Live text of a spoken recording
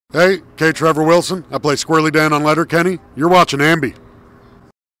Hey, Trevor Wilson. I play Squirrelly Dan on Letterkenny. You're watching AMBY.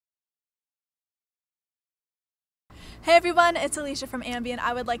 Hey everyone, it's Alicia from AMBY, and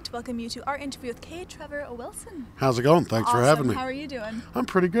I would like to welcome you to our interview with Trevor Wilson. How's it going? Thanks for having me. How are you doing? I'm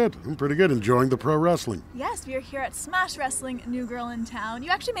pretty good. Enjoying the pro wrestling. Yes, we are here at Smash Wrestling, New Girl in Town. You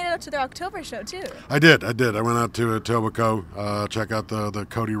actually made it out to their October show too. I did. I went out to Etobicoke, check out the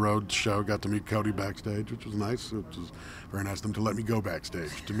Cody Rhodes show. Got to meet Cody backstage, which was nice. It was very nice of them to let me go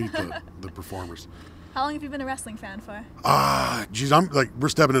backstage to meet the performers. How long have you been a wrestling fan for? We're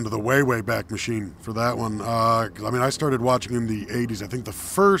stepping into the way back machine for that one. I started watching in the 80s. I think the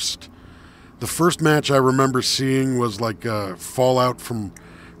first match I remember seeing was like Fallout from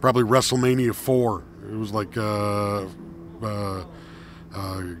probably WrestleMania 4. It was like it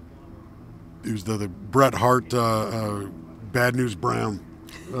was the Bret Hart Bad News Brown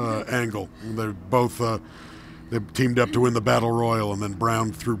angle. They both they teamed up to win the Battle Royal, and then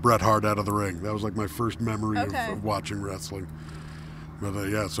Brown threw Bret Hart out of the ring. That was like my first memory of watching wrestling.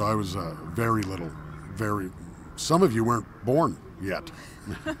 But so I was very little. Some of you weren't born yet.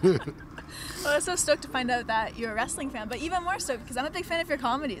 Well, I'm so stoked to find out that you're a wrestling fan, but even more so because I'm a big fan of your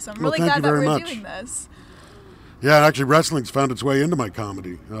comedy, so I'm really glad that we're doing this. Yeah, actually, wrestling's found its way into my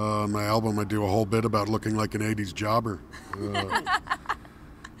comedy. On my album, I do a whole bit about looking like an 80s jobber.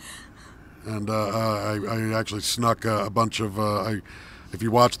 And I actually snuck a bunch of, if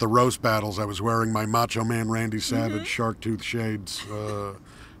you watch the roast battles, I was wearing my Macho Man Randy Savage shark tooth shades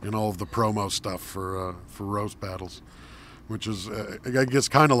in all of the promo stuff for roast battles, which is, I guess,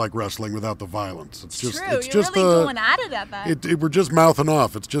 kind of like wrestling without the violence. It's just, true. It's You're just really going at it at that. We're just mouthing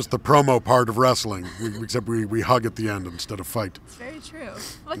off. It's just the promo part of wrestling, except we hug at the end instead of fight. It's very true.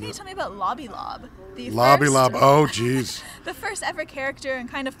 What can you tell me about Lobby Lob? Lobby Lob. Oh, geez. The first ever character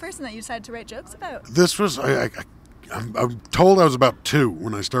and kind of person that you decided to write jokes about. This was, I'm told I was about 2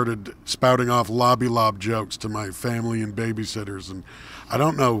 when I started spouting off Lobby Lob jokes to my family and babysitters, and I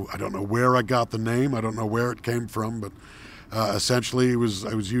don't know where I got the name. I don't know where it came from, but essentially I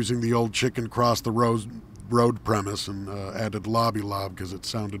was using the old chicken cross the road premise and added Lobby Lob because it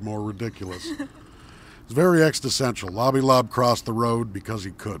sounded more ridiculous. It's very existential. Lobby Lob crossed the road because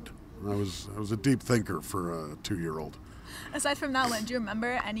he could. I was a deep thinker for a 2-year-old. Aside from that one, do you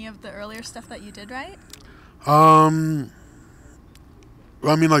remember any of the earlier stuff that you did write? The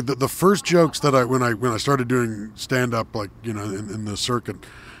first jokes that when I started doing stand up, in the circuit,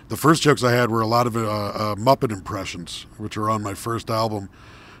 the first jokes I had were a lot of Muppet impressions, which are on my first album.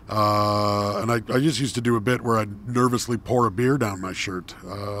 And I just used to do a bit where I'd nervously pour a beer down my shirt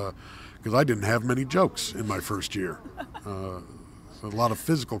because I didn't have many jokes in my first year. A lot of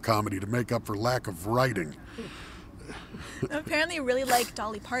physical comedy to make up for lack of writing. Apparently you really like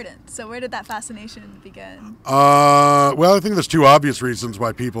Dolly Parton. So where did that fascination begin? Well, I think there's 2 obvious reasons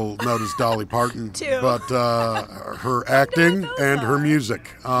why people notice Dolly Parton. 2. But her acting and her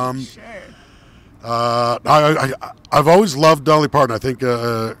music. Sure. I've always loved Dolly Parton. I think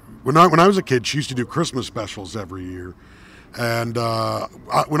when I was a kid, she used to do Christmas specials every year. And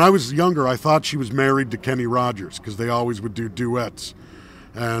when I was younger, I thought she was married to Kenny Rogers because they always would do duets.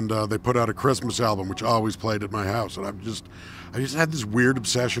 And they put out a Christmas album, which always played at my house. And I just had this weird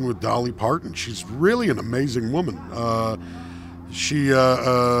obsession with Dolly Parton. She's really an amazing woman. The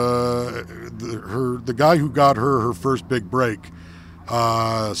guy who got her first big break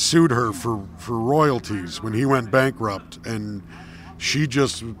sued her for royalties when he went bankrupt, and she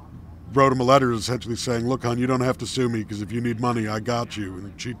just wrote him a letter essentially saying, "Look, hon, you don't have to sue me because if you need money, I got you."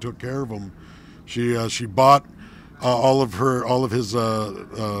 And she took care of him. She bought all of his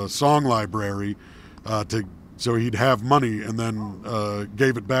song library so he'd have money, and then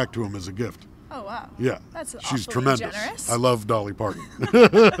gave it back to him as a gift. Oh wow! Yeah, she's tremendous. Generous. I love Dolly Parton.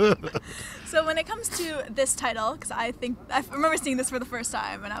 So when it comes to this title, because I remember seeing this for the first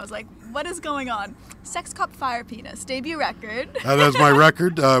time, and I was like, "What is going on?" Sex Cop Fire Penis debut record. That is my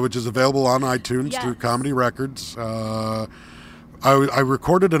record, which is available on iTunes Yes. through Comedy Records. I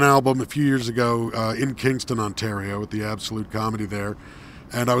recorded an album a few years ago in Kingston, Ontario, at the Absolute Comedy there,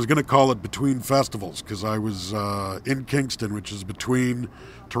 and I was going to call it Between Festivals because I was in Kingston, which is between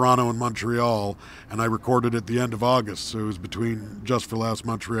Toronto and Montreal, and I recorded at the end of August, so it was between Just for Laughs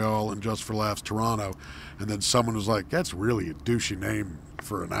Montreal and Just for Laughs Toronto, and then someone was like, "That's really a douchey name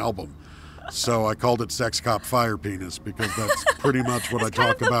for an album." So I called it Sex Cop Fire Penis because that's pretty much what I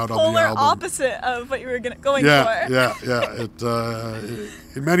talk about on the album. Polar opposite of what you were going for. Yeah.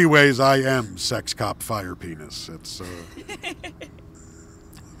 In many ways, I am Sex Cop Fire Penis. It's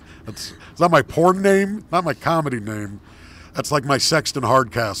not my porn name, not my comedy name. That's like my Sexton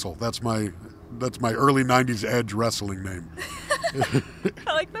Hardcastle. That's my That's my early '90s Edge wrestling name.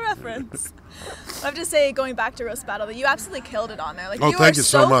 I like the reference. I have to say, going back to Roast Battle, that you absolutely killed it on there. Like, Oh, you thank are you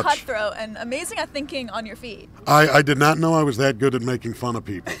so much. cutthroat and amazing at thinking on your feet. I did not know I was that good at making fun of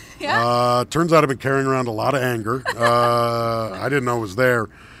people. Yeah? Turns out I've been carrying around a lot of anger. I didn't know it was there.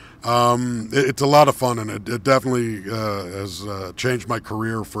 It's a lot of fun, and it definitely has changed my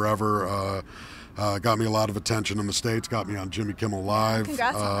career forever. Got me a lot of attention in the States, got me on Jimmy Kimmel Live.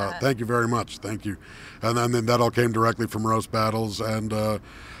 Congrats on that. Thank you very much. Thank you. And then that all came directly from Roast Battles. And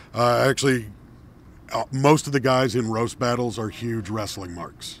actually, most of the guys in Roast Battles are huge wrestling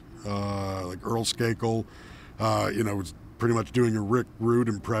marks. Like Earl Skakel, was pretty much doing a Rick Rude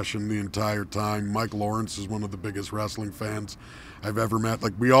impression the entire time. Mike Lawrence is one of the biggest wrestling fans I've ever met.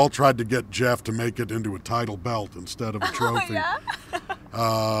 Like, we all tried to get Jeff to make it into a title belt instead of a trophy.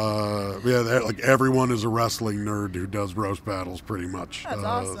 Oh, yeah? Like, everyone is a wrestling nerd who does Roast Battles pretty much. That's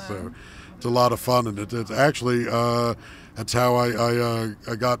awesome. So it's a lot of fun, and it's actually that's how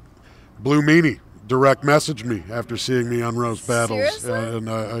I got Blue Meanie direct messaged me after seeing me on Roast Battles. Seriously? And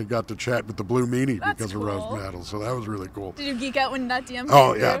I got to chat with the Blue Meanie That's because cool. of Roast Battles, so that was really cool. Did you geek out when that DM came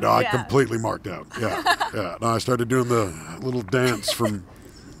Oh, yeah, through? no, I completely marked out. Yeah, yeah. No, I started doing the little dance from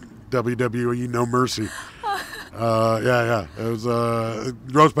WWE No Mercy. Yeah. It was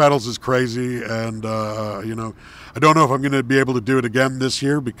Roast Battles is crazy, and I don't know if I'm going to be able to do it again this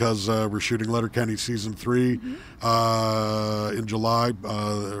year because we're shooting Letterkenny season 3 in July,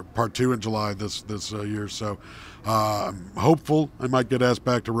 part 2 in July this year. So I'm hopeful I might get asked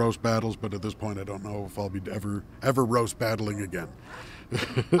back to Roast Battles, but at this point I don't know if I'll be ever roast battling again.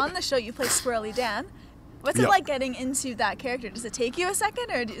 On the show, you play Squirrelly Dan. What's it like getting into that character? Does it take you a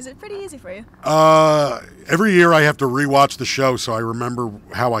second, or is it pretty easy for you? Every year I have to rewatch the show so I remember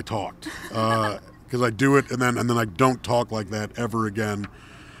how I talked. Because I do it and then I don't talk like that ever again.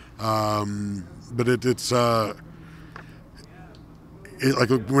 But it's like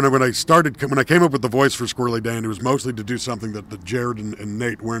when I came up with the voice for Squirrelly Dan, it was mostly to do something that Jared and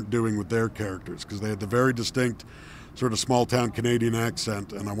Nate weren't doing with their characters, because they had the very distinct sort of small town Canadian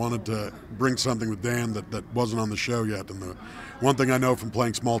accent, and I wanted to bring something with Dan that wasn't on the show yet. And the one thing I know from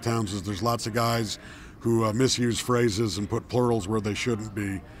playing small towns is there's lots of guys who misuse phrases and put plurals where they shouldn't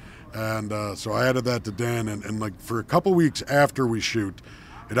be. And so I added that to Dan, and like for a couple weeks after we shoot,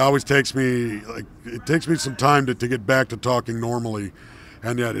 it always takes me some time to get back to talking normally,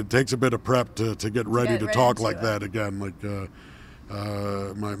 and yet it takes a bit of prep to get ready to talk like that again. Like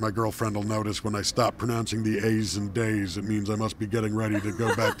my girlfriend will notice when I stop pronouncing the A's and days, it means I must be getting ready to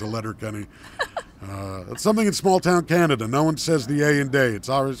go back to Letterkenny. It's something in small town Canada. No one says the A and day. It's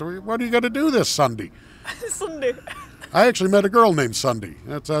always, what are you going to do this Sunday? Sunday. I actually met a girl named Sunday.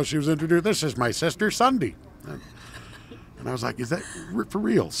 That's how she was introduced. This is my sister, Sunday. And I was like, is that for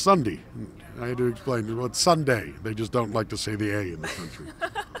real, Sunday? And I had to explain, well, it's Sunday. They just don't like to say the A in the country.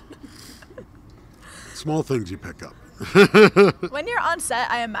 Small things you pick up. When you're on set,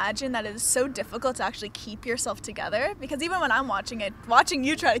 I imagine that it is so difficult to actually keep yourself together, because even when I'm watching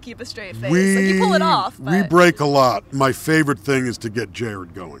you try to keep a straight face, like you pull it off. But We break a lot. My favorite thing is to get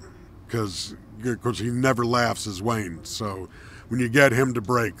Jared going, because he never laughs as Wayne. So when you get him to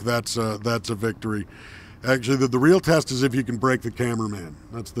break, that's a victory. Actually, the real test is if you can break the cameraman.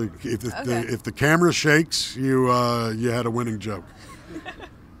 That's if the camera shakes, you had a winning joke.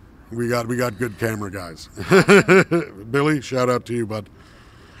 We got good camera guys. Billy, shout out to you, bud.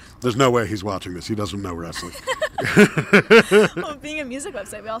 There's no way he's watching this. He doesn't know wrestling. Well, being a music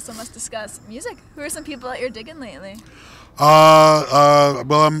website, we also must discuss music. Who are some people that you're digging lately?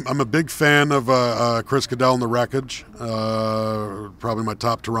 Well, I'm a big fan of Chris Cadell and the Wreckage. Probably my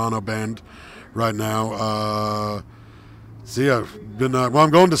top Toronto band right now. I've been.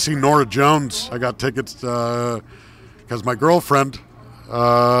 I'm going to see Norah Jones. I got tickets because my girlfriend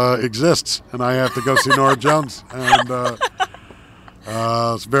exists, and I have to go see Norah Jones. And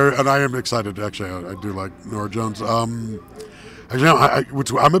and I am excited. Actually, I do like Norah Jones. I'm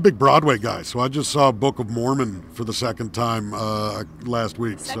a big Broadway guy, so I just saw Book of Mormon for the second time last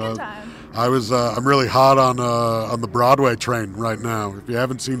week. Second time. I'm really hot on the Broadway train right now. If you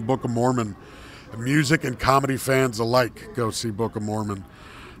haven't seen Book of Mormon, music and comedy fans alike, go see Book of Mormon.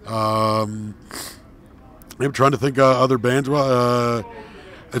 I'm trying to think other bands. Well,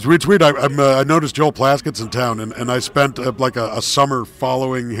 it's weird. I noticed Joel Plaskett's in town, and I spent like a summer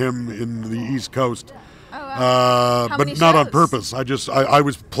following him in the East Coast. Oh, wow. How But many not on shows? purpose. I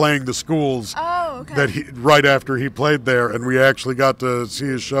was playing the schools okay. that right after he played there, and we actually got to see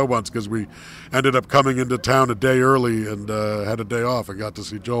his show once because we ended up coming into town a day early and had a day off and got to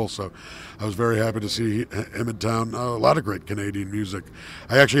see Joel. So I was very happy to see him in town. A lot of great Canadian music.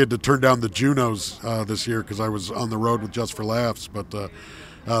 I actually had to turn down the Junos this year because I was on the road with Just for Laughs, but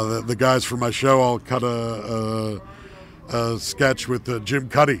the guys from my show all cut a sketch with Jim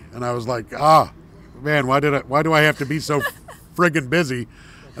Cuddy, and I was like, man, why do I have to be so friggin' busy?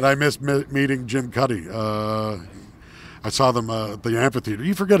 And I missed meeting Jim Cuddy. I saw them at the amphitheater.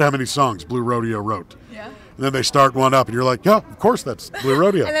 You forget how many songs Blue Rodeo wrote. Yeah. And then they start one up, and you're like, yeah, of course that's Blue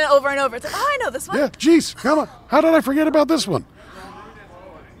Rodeo. And then over and over, it's like, I know this one. Yeah, geez, come on. How did I forget about this one?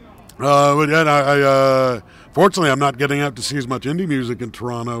 But yeah, fortunately, I'm not getting out to see as much indie music in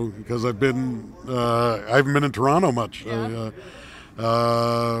Toronto because I haven't been in Toronto much. Yeah.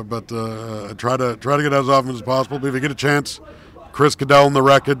 But I try to get out as often as possible. But if you get a chance, Chris Cadell and the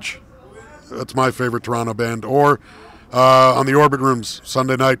Wreckage, that's my favorite Toronto band. Or on the Orbit Rooms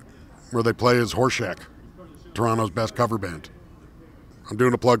Sunday night, where they play as Horseshack, Toronto's best cover band. I'm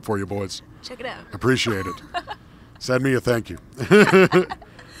doing a plug for you, boys. Check it out. Appreciate it. Send me a thank you.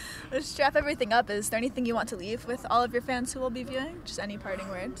 Let's wrap everything up. Is there anything you want to leave with all of your fans who will be viewing? Just any parting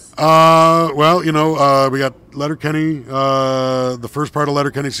words? Well, we got Letterkenny. The first part of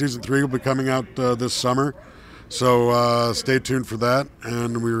Letterkenny Season 3 will be coming out this summer. So stay tuned for that.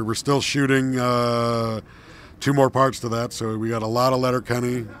 And we're still shooting 2 more parts to that. So we got a lot of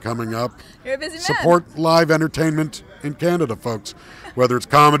Letterkenny coming up. You're a busy man. Support live entertainment in Canada, folks. Whether it's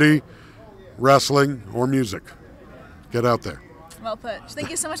comedy, wrestling, or music. Get out there. Well put.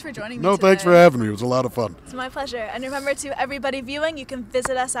 Thank you so much for joining me No, today. thanks for having me. It was a lot of fun. It's my pleasure. And remember, to everybody viewing, you can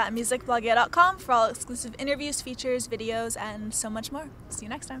visit us at musicblogger.com for all exclusive interviews, features, videos, and so much more. See you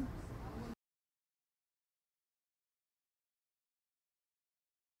next time.